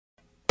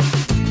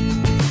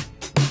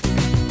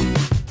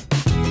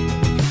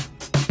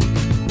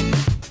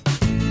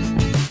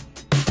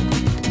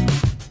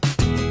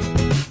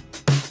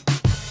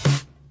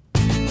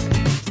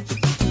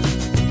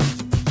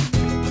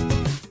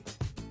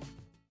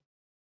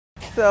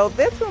So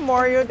this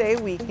Memorial Day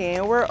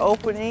weekend, we're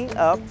opening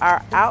up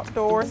our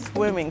outdoor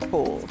swimming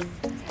pools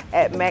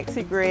at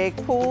Maxie Gregg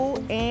Pool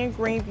and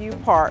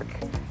Greenview Park.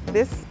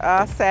 This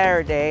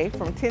Saturday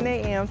from 10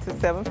 a.m. to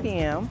 7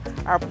 p.m.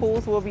 Our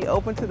pools will be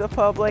open to the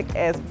public,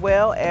 as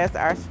well as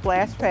our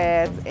splash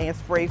pads and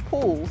spray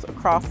pools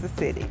across the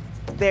city.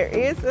 There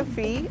is a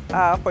fee.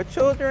 For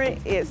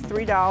children, it's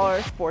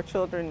 $3 for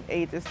children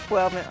ages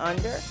 12 and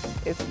under.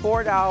 It's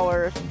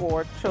 $4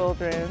 for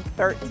children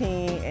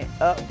 13 and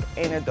up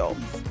and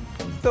adults.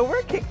 So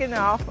we're kicking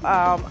off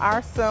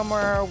our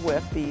summer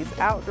with these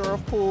outdoor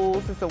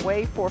pools. It's a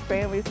way for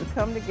families to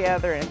come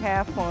together and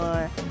have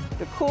fun,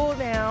 to cool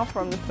down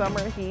from the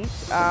summer heat.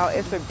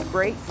 It's a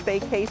great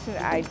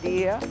staycation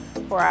idea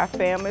for our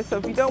families. So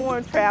if you don't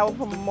want to travel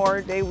for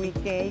Memorial Day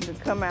weekend, you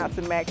can come out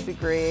to Maxie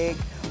Gregg,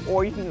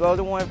 or you can go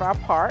to one of our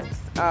parks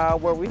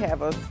where we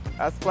have a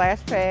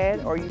splash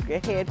pad, or you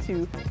can head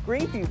to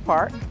Greenview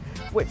Park,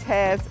 which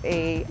has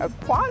a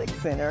aquatic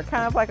center,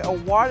 kind of like a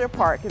water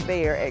park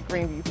there at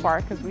Greenview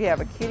Park, because we have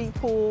a kiddie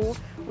pool,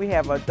 we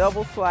have a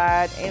double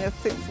slide, and a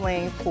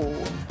 6-lane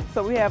pool.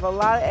 So we have a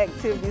lot of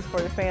activities for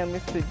the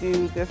families to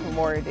do this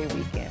Memorial Day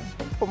weekend.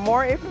 For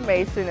more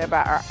information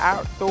about our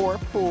outdoor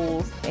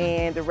pools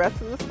and the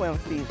rest of the swim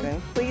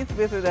season, please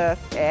visit us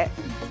at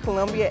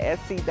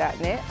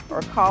columbiasc.net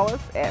or call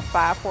us at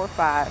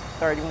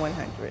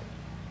 545-3100.